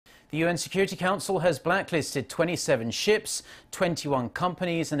The UN Security Council has blacklisted 27 ships, 21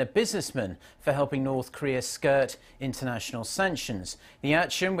 companies and a businessman for helping North Korea skirt international sanctions. The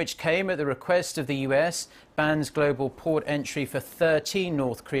action, which came at the request of the US, bans global port entry for 13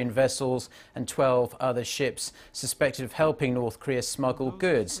 North Korean vessels and 12 other ships suspected of helping North Korea smuggle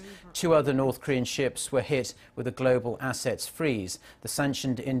goods. 2 other North Korean ships were hit with a global assets freeze. The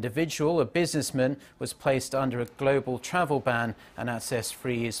sanctioned individual, a businessman, was placed under a global travel ban and access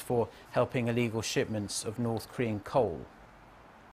freeze for helping illegal shipments of North Korean coal.